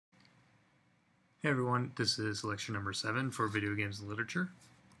Hey everyone, this is lecture number 7 for Video Games and Literature.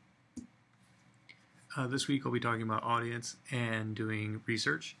 This week I'll be talking about audience and doing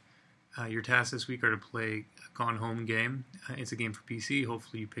research. Your tasks this week are to play a Gone Home game. It's a game for PC.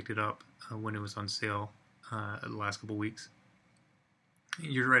 Hopefully you picked it up when it was on sale the last couple weeks.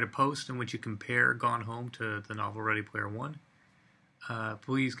 You're to write a post in which you compare Gone Home to the novel Ready Player One.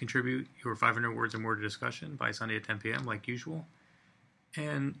 Please contribute your 500 words or more to discussion by Sunday at 10 p.m. like usual.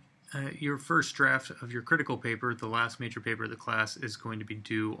 And your first draft of your critical paper, the last major paper of the class, is going to be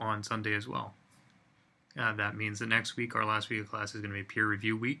due on Sunday as well. That means that next week, our last week of class, is going to be peer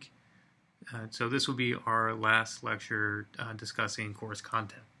review week. So this will be our last lecture discussing course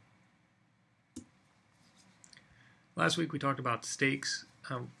content. Last week we talked about stakes,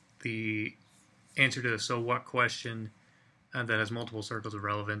 the answer to the so what question that has multiple circles of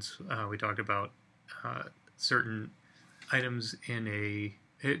relevance. We talked about certain items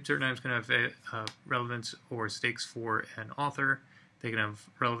certain items can have relevance or stakes for an author. They can have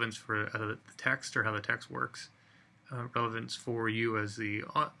relevance for the text or how the text works, relevance for you as the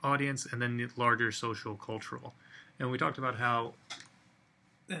audience, and then the larger social cultural. And we talked about how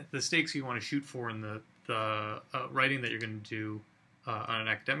the stakes you want to shoot for in the writing that you're going to do on an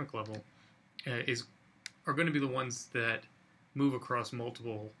academic level are going to be the ones that move across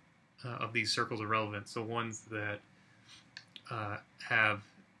multiple of these circles of relevance. The ones that have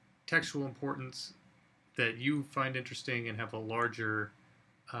textual importance that you find interesting and have a larger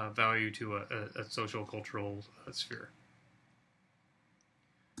value to a social cultural sphere.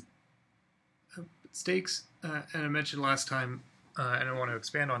 Stakes, and I mentioned last time, and I want to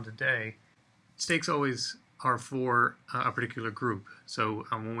expand on today, stakes always are for a particular group. So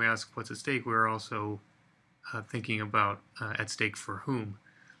when we ask what's at stake, we're also thinking about at stake for whom.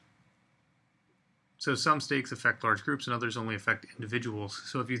 So some stakes affect large groups and others only affect individuals.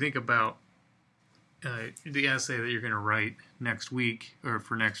 So if you think about the essay that you're going to write next week, or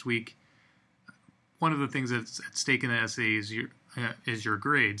for next week, one of the things that's at stake in the essay is your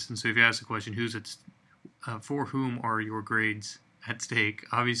grades. And so if you ask the question, for whom are your grades at stake?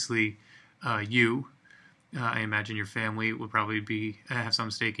 Obviously, you. I imagine your family would probably have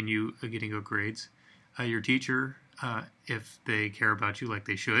some stake in you getting good grades. Your teacher, if they care about you like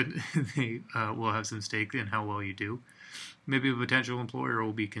they should, they will have some stake in how well you do. Maybe a potential employer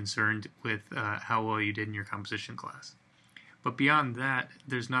will be concerned with how well you did in your composition class. But beyond that,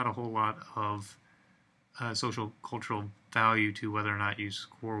 there's not a whole lot of social cultural value to whether or not you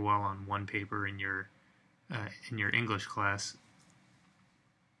score well on one paper in your English class.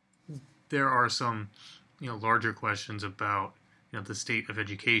 There are some larger questions about the state of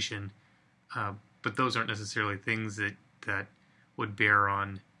education, but those aren't necessarily things that would bear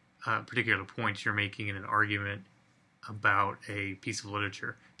on particular points you're making in an argument about a piece of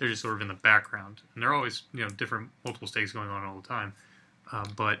literature. They're just sort of in the background, and there are always different multiple stakes going on all the time.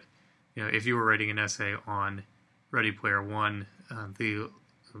 But if you were writing an essay on Ready Player One, the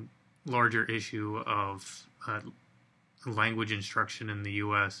larger issue of language instruction in the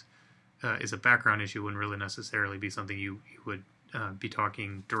U.S. Is a background issue, wouldn't really necessarily be something you would be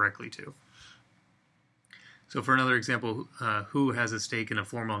talking directly to. So for another example, who has a stake in a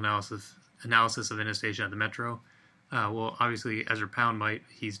formal analysis of Anastasia at the Metro? Well, obviously Ezra Pound might.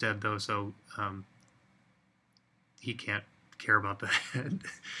 He's dead though, so he can't care about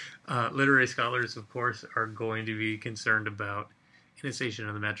that. Literary scholars, of course, are going to be concerned about Anastasia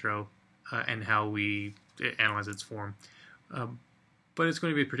at the Metro and how we analyze its form. But it's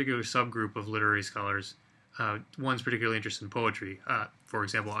going to be a particular subgroup of literary scholars. One's particularly interested in poetry. For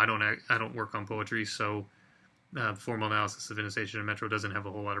example, I don't work on poetry, so formal analysis of Anastasia and Metro doesn't have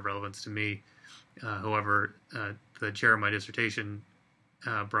a whole lot of relevance to me. However, the chair of my dissertation,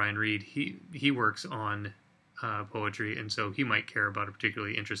 Brian Reed, he works on poetry, and so he might care about a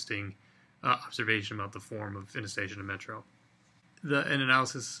particularly interesting observation about the form of Anastasia and Metro. An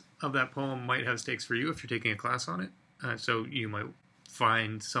analysis of that poem might have stakes for you if you're taking a class on it. So you might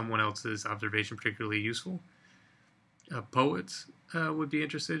find someone else's observation particularly useful. Poets would be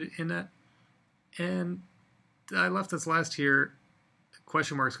interested in that. And I left this last here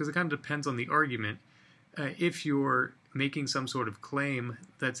question marks because it kind of depends on the argument. If you're making some sort of claim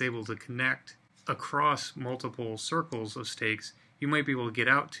that's able to connect across multiple circles of stakes, you might be able to get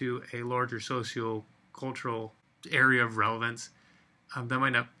out to a larger socio-cultural area of relevance that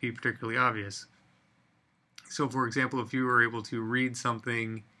might not be particularly obvious. So, for example, if you were able to read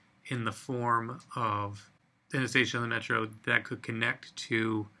something in the form of Anastasia on the Metro that could connect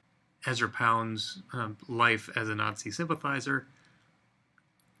to Ezra Pound's life as a Nazi sympathizer,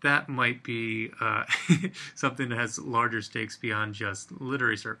 that might be something that has larger stakes beyond just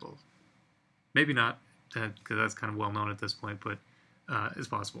literary circles. Maybe not, because that's kind of well known at this point, but it's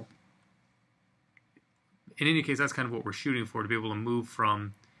possible. In any case, that's kind of what we're shooting for, to be able to move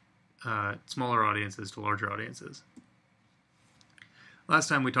from smaller audiences to larger audiences. Last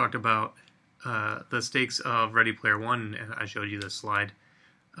time we talked about the stakes of Ready Player One, and I showed you this slide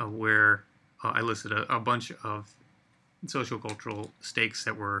where I listed a bunch of sociocultural stakes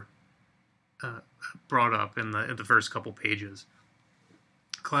that were brought up in the first couple pages.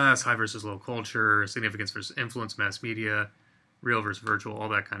 Class, high versus low culture, significance versus influence, mass media, real versus virtual, all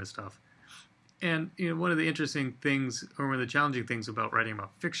that kind of stuff. And one of the interesting things, or one of the challenging things about writing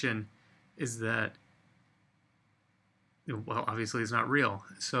about fiction, is that, well, obviously it's not real.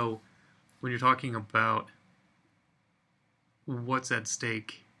 So when you're talking about what's at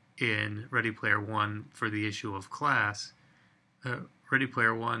stake in Ready Player One for the issue of class, Ready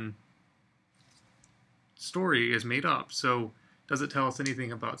Player One story is made up. So does it tell us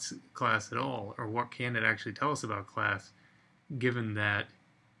anything about class at all, or what can it actually tell us about class, given that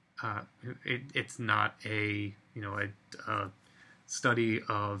it's not a study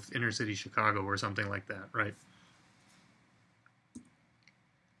of inner city Chicago or something like that, right?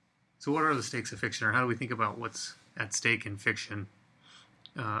 So what are the stakes of fiction, or how do we think about what's at stake in fiction?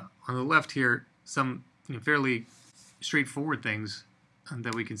 On the left here, some fairly straightforward things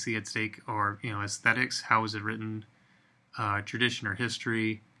that we can see at stake are aesthetics, how is it written, tradition or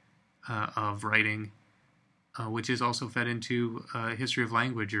history of writing, which is also fed into history of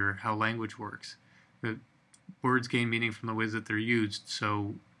language, or how language works. The words gain meaning from the ways that they're used,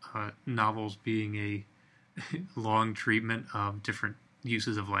 so novels being a long treatment of different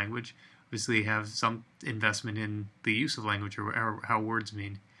uses of language obviously have some investment in the use of language, or how words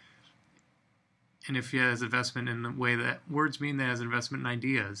mean. And if it has investment in the way that words mean, that has investment in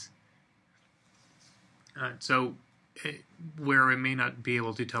ideas. Where it may not be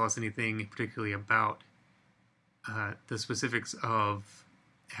able to tell us anything particularly about the specifics of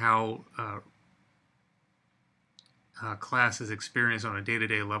how class is experienced on a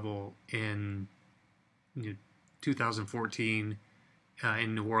day-to-day level in 2014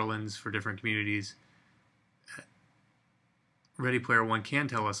 in New Orleans for different communities, Ready Player One can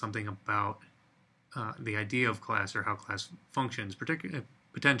tell us something about the idea of class, or how class functions,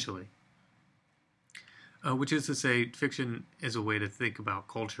 potentially. Which is to say, fiction is a way to think about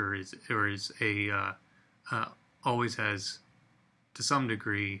culture, always has, to some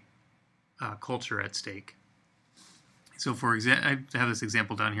degree, culture at stake. So, for example, I have this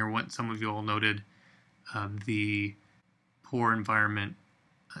example down here. What some of you all noted, the poor environment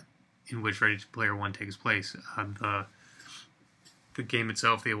in which Ready Player One takes place. The game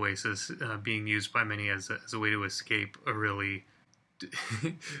itself, the Oasis, being used by many as a way to escape a really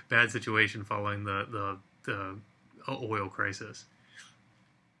bad situation following the oil crisis.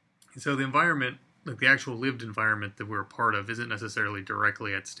 So the environment, like the actual lived environment that we're a part of, isn't necessarily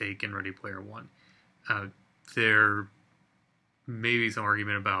directly at stake in Ready Player One. There may be some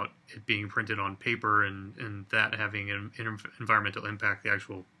argument about it being printed on paper and that having an environmental impact, the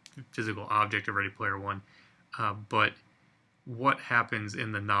actual physical object of Ready Player One. But what happens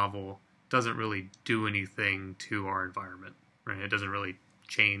in the novel doesn't really do anything to our environment, right? It doesn't really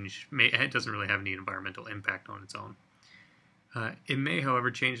change. It doesn't really have any environmental impact on its own. It may,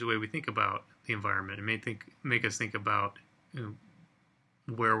 however, change the way we think about the environment. It may make us think about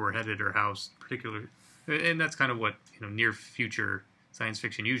where we're headed, or how particular. And that's kind of what near future science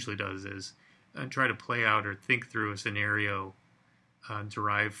fiction usually does, is try to play out or think through a scenario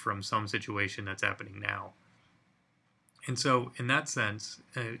derived from some situation that's happening now. And so, in that sense,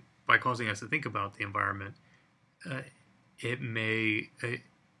 by causing us to think about the environment, it may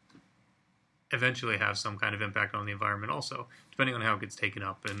eventually have some kind of impact on the environment also, depending on how it gets taken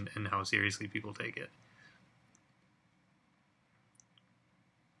up and how seriously people take it.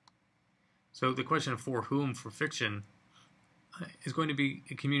 So the question of for whom for fiction is going to be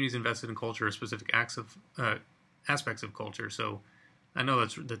communities invested in culture, or specific aspects of culture. So I know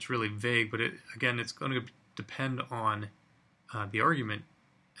that's really vague, but it's going to depend on the argument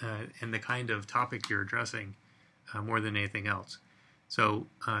and the kind of topic you're addressing more than anything else. So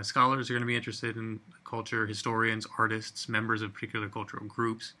scholars are going to be interested in culture, historians, artists, members of particular cultural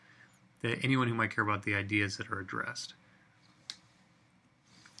groups, anyone who might care about the ideas that are addressed.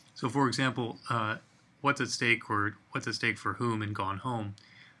 So, for example, what's at stake, or what's at stake for whom in Gone Home?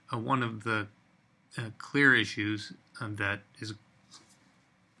 One of the clear issues that is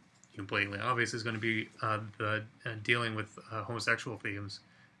blatantly obvious is going to be the dealing with homosexual themes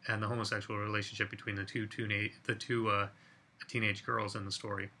and the homosexual relationship between the two teenage girls in the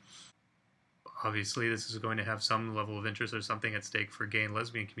story. Obviously, this is going to have some level of interest. There's something at stake for gay and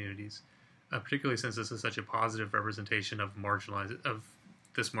lesbian communities. particularly since this is such a positive representation of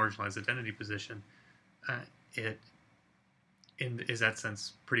this marginalized identity position. It is that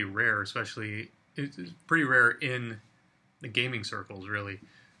sense pretty rare, especially it's pretty rare in the gaming circles, really,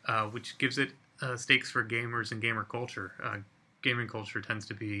 which gives it stakes for gamers and gamer culture. Gaming culture tends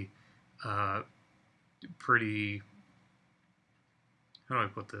to be pretty, how do I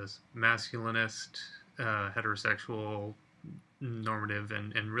put this, masculinist, heterosexual, normative,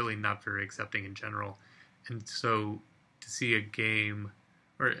 and really not very accepting in general. And so to see a game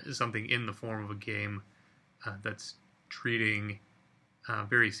or something in the form of a game that's treating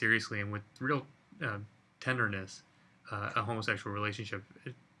very seriously and with real tenderness a homosexual relationship,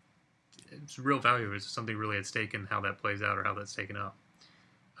 it's real value. It's something really at stake in how that plays out or how that's taken up.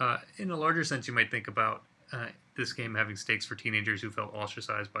 In a larger sense, you might think about this game having stakes for teenagers who felt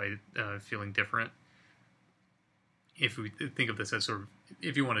ostracized by feeling different. If we think of this as sort of,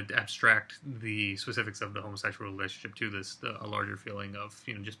 if you want to abstract the specifics of the homosexual relationship to this, a larger feeling of,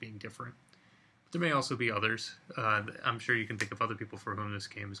 just being different. But there may also be others. I'm sure you can think of other people for whom this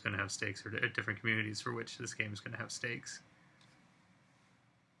game is going to have stakes, or different communities for which this game is going to have stakes.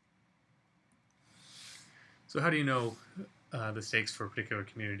 So how do you know the stakes for a particular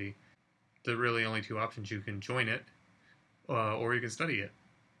community? There are really only two options. You can join it, or you can study it.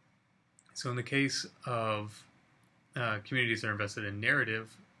 So in the case of communities that are invested in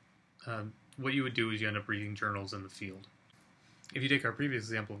narrative, what you would do is you end up reading journals in the field. If you take our previous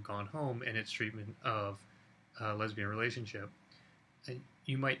example of Gone Home and its treatment of lesbian relationship,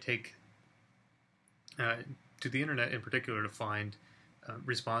 you might take to the internet in particular to find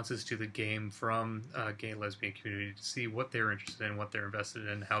responses to the game from gay and lesbian community to see what they're interested in, what they're invested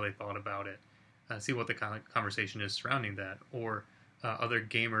in, how they thought about it, see what the conversation is surrounding that, or other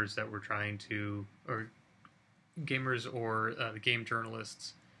gamers that were trying to, or gamers or the game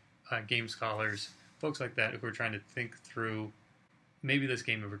journalists, game scholars, folks like that who are trying to think through maybe this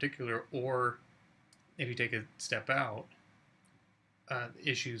game in particular, or if you take a step out,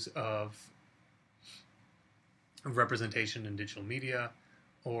 issues of representation in digital media,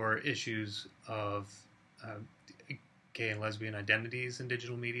 or issues of gay and lesbian identities in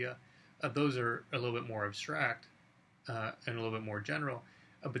digital media. Those are a little bit more abstract and a little bit more general,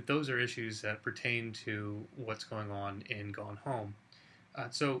 but those are issues that pertain to what's going on in Gone Home.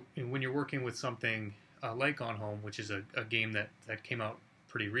 So when you're working with something like Gone Home, which is a game that came out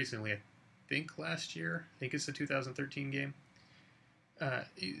pretty recently, I think last year, I think it's the 2013 game,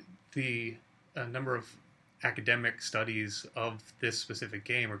 the number of academic studies of this specific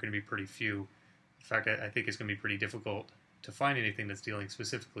game are going to be pretty few. In fact, I think it's going to be pretty difficult to find anything that's dealing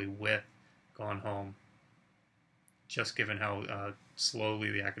specifically with Gone Home, just given how slowly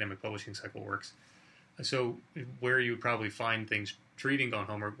the academic publishing cycle works. So where you would probably find things treating Gone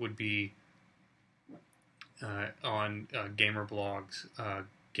Home would be on gamer blogs,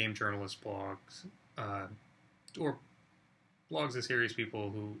 game journalist blogs, or blogs of serious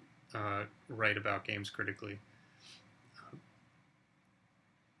people who write about games critically.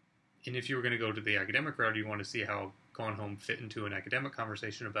 And if you were going to go to the academic route, you want to see how Gone Home fit into an academic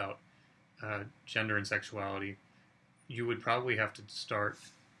conversation about gender and sexuality, you would probably have to start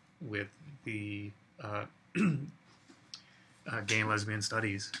with the gay and lesbian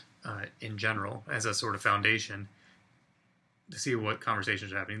studies in general as a sort of foundation to see what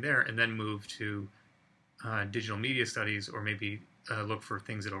conversations are happening there, and then move to digital media studies, or maybe look for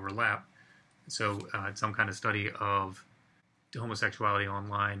things that overlap. So some kind of study of homosexuality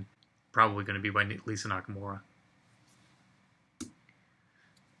online, probably going to be by Lisa Nakamura.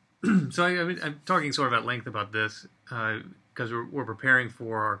 So I'm talking sort of at length about this because we're preparing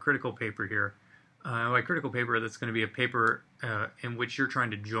for our critical paper here. My critical paper, that's going to be a paper in which you're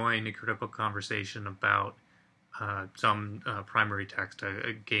trying to join a critical conversation about some primary text,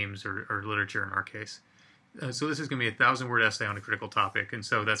 games or literature in our case. So this is going to be a 1,000-word essay on a critical topic, and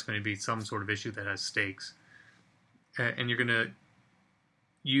so that's going to be some sort of issue that has stakes. And you're going to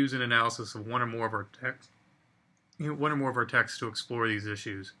use an analysis of one or more of our texts to explore these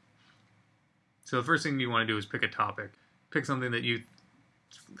issues. So the first thing you want to do is pick a topic. Pick something that you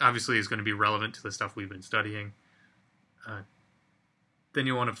obviously is going to be relevant to the stuff we've been studying. Then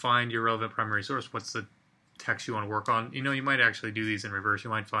you want to find your relevant primary source. What's the text you want to work on? You might actually do these in reverse.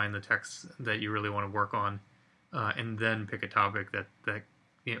 You might find the text that you really want to work on, and then pick a topic that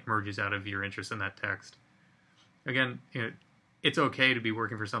emerges out of your interest in that text. Again, it's okay to be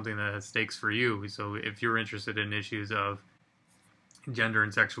working for something that has stakes for you. So if you're interested in issues of gender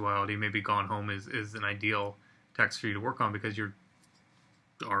and sexuality, maybe Gone Home is an ideal text for you to work on because you're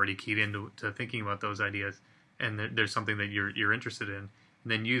already keyed into thinking about those ideas, and there's something that you're interested in.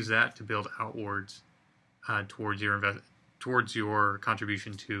 and then use that to build outwards towards your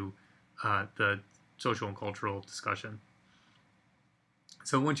contribution to the social and cultural discussion.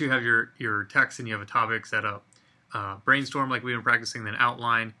 So once you have your text and you have a topic set up, brainstorm like we've been practicing, then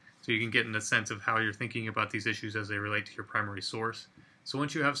outline so you can get in a sense of how you're thinking about these issues as they relate to your primary source. So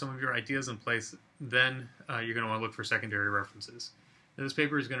once you have some of your ideas in place, then you're going to want to look for secondary references. And this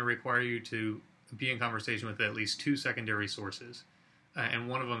paper is going to require you to be in conversation with at least 2 secondary sources, and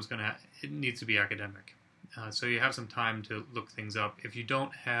one of them is it needs to be academic. So you have some time to look things up. If you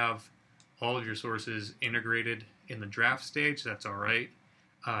don't have all of your sources integrated in the draft stage, that's all right.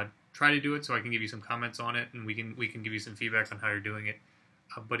 Try to do it so I can give you some comments on it, and we can give you some feedback on how you're doing it.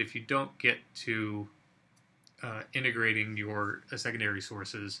 But if you don't get to integrating your secondary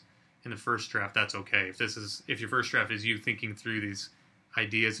sources in the first draft, that's okay. If your first draft is you thinking through these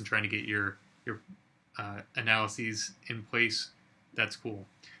ideas and trying to get your analyses in place, that's cool.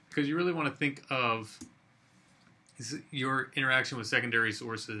 Because you really want to think of your interaction with secondary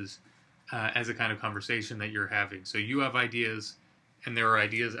sources as a kind of conversation that you're having. So you have ideas, and there are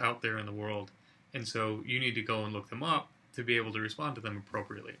ideas out there in the world, and so you need to go and look them up to be able to respond to them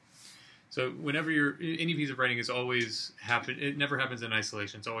appropriately. So whenever any piece of writing it never happens in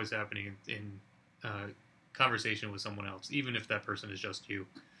isolation. It's always happening in conversation with someone else, even if that person is just you.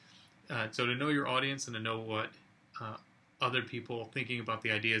 So to know your audience and to know what other people thinking about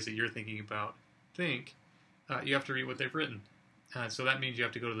the ideas that you're thinking about think, you have to read what they've written. So that means you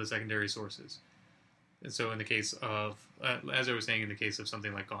have to go to the secondary sources. And so in the case of, as I was saying, in the case of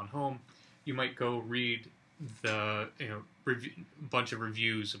something like Gone Home, you might go read the bunch of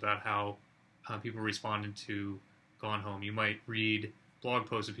reviews about how people responded to Gone Home. You might read blog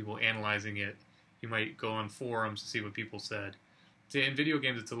posts of people analyzing it. You might go on forums to see what people said. In video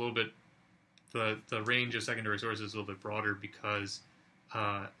games, it's a little bit, the range of secondary sources is a little bit broader because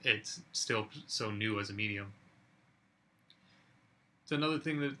it's still so new as a medium. So another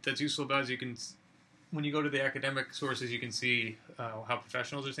thing that's useful about is when you go to the academic sources, you can see how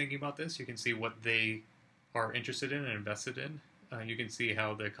professionals are thinking about this. You can see what they are interested in and invested in. You can see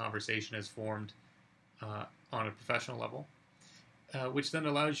how the conversation is formed on a professional level, which then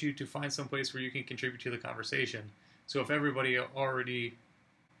allows you to find some place where you can contribute to the conversation. So if everybody already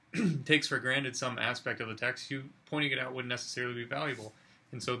takes for granted some aspect of the text, you pointing it out wouldn't necessarily be valuable.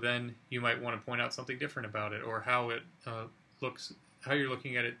 And so then you might want to point out something different about it, or how it looks, how you're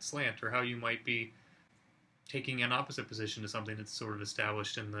looking at it slant, or how you might be taking an opposite position to something that's sort of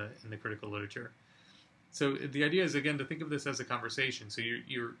established in the critical literature. So the idea is, again, to think of this as a conversation. So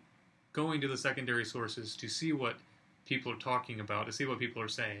you're going to the secondary sources to see what people are talking about, to see what people are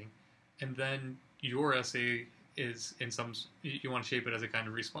saying, and then your essay is you want to shape it as a kind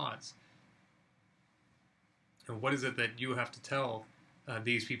of response. And what is it that you have to tell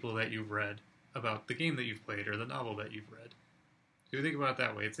these people that you've read about the game that you've played or the novel that you've read? If you think about it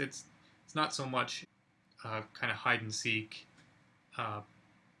that way, it's not so much kind of hide and seek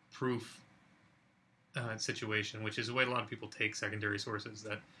proof situation, which is the way a lot of people take secondary sources,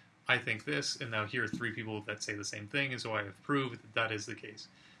 that I think this, and now here are 3 people that say the same thing, and so I have proved that is the case.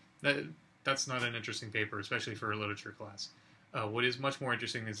 That's not an interesting paper, especially for a literature class. What is much more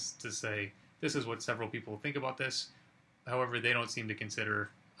interesting is to say, this is what several people think about this. However, they don't seem to consider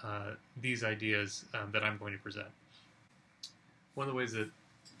these ideas that I'm going to present. One of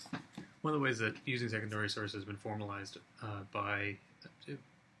the ways that using secondary sources has been formalized by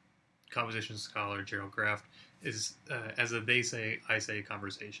composition scholar Gerald Graft is as a they say, I say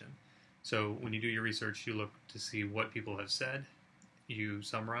conversation. So when you do your research, you look to see what people have said, you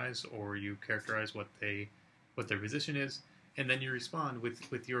summarize or you characterize what their position is, and then you respond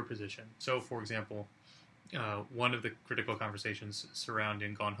with your position. So, for example, one of the critical conversations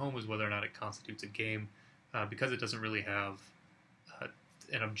surrounding Gone Home was whether or not it constitutes a game, because it doesn't really have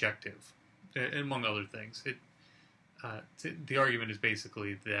an objective, among other things. The argument is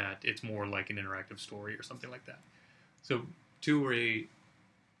basically that it's more like an interactive story or something like that. So to a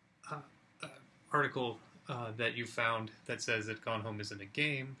article that you found that says that Gone Home isn't a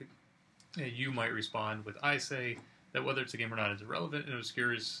game, you might respond with, I say that whether it's a game or not is irrelevant, and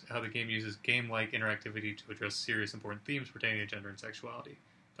obscures how the game uses game-like interactivity to address serious important themes pertaining to gender and sexuality.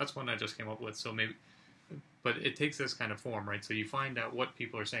 That's one I just came up with, so maybe, but it takes this kind of form, right? So you find out what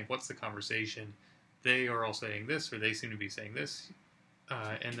people are saying, what's the conversation, they are all saying this, or they seem to be saying this,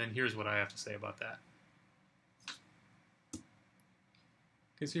 and then here's what I have to say about that.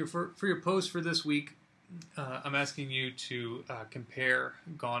 Okay, so for your post for this week, I'm asking you to compare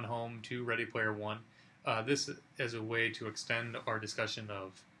Gone Home to Ready Player One. This is a way to extend our discussion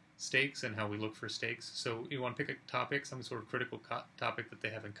of stakes and how we look for stakes. So you want to pick a topic, some sort of critical topic that they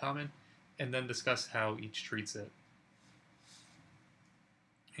have in common, and then discuss how each treats it.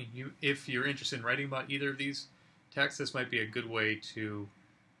 And if you're interested in writing about either of these texts, this might be a good way to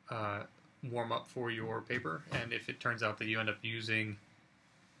warm up for your paper. And if it turns out that you end up using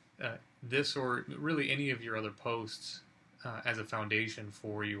this or really any of your other posts as a foundation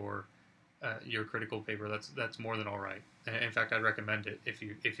for your critical paper, that's more than all right. In fact, I'd recommend it if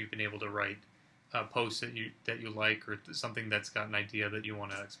you've been able to write posts that you like, or something that's got an idea that you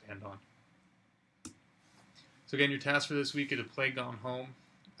want to expand on. So again, your task for this week is to play Gone Home.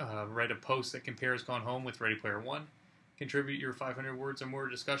 Write a post that compares Gone Home with Ready Player One. Contribute your 500 words or more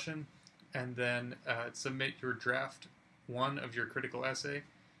discussion, and then submit your draft 1 of your critical essay.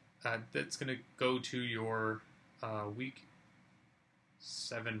 That's going to go to your week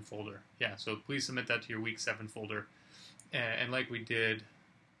 7 folder. Yeah, so please submit that to your week 7 folder. And like we did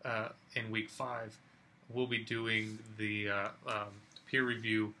in week 5, we'll be doing the peer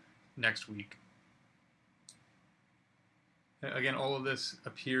review next week. Again, all of this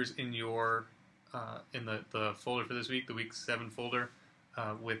appears in your in the folder for this week, the week 7 folder,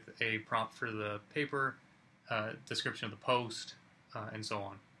 with a prompt for the paper, description of the post, and so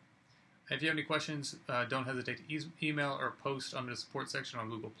on. If you have any questions, don't hesitate to email or post under the support section on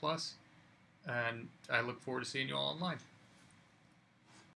Google+. And I look forward to seeing you all online.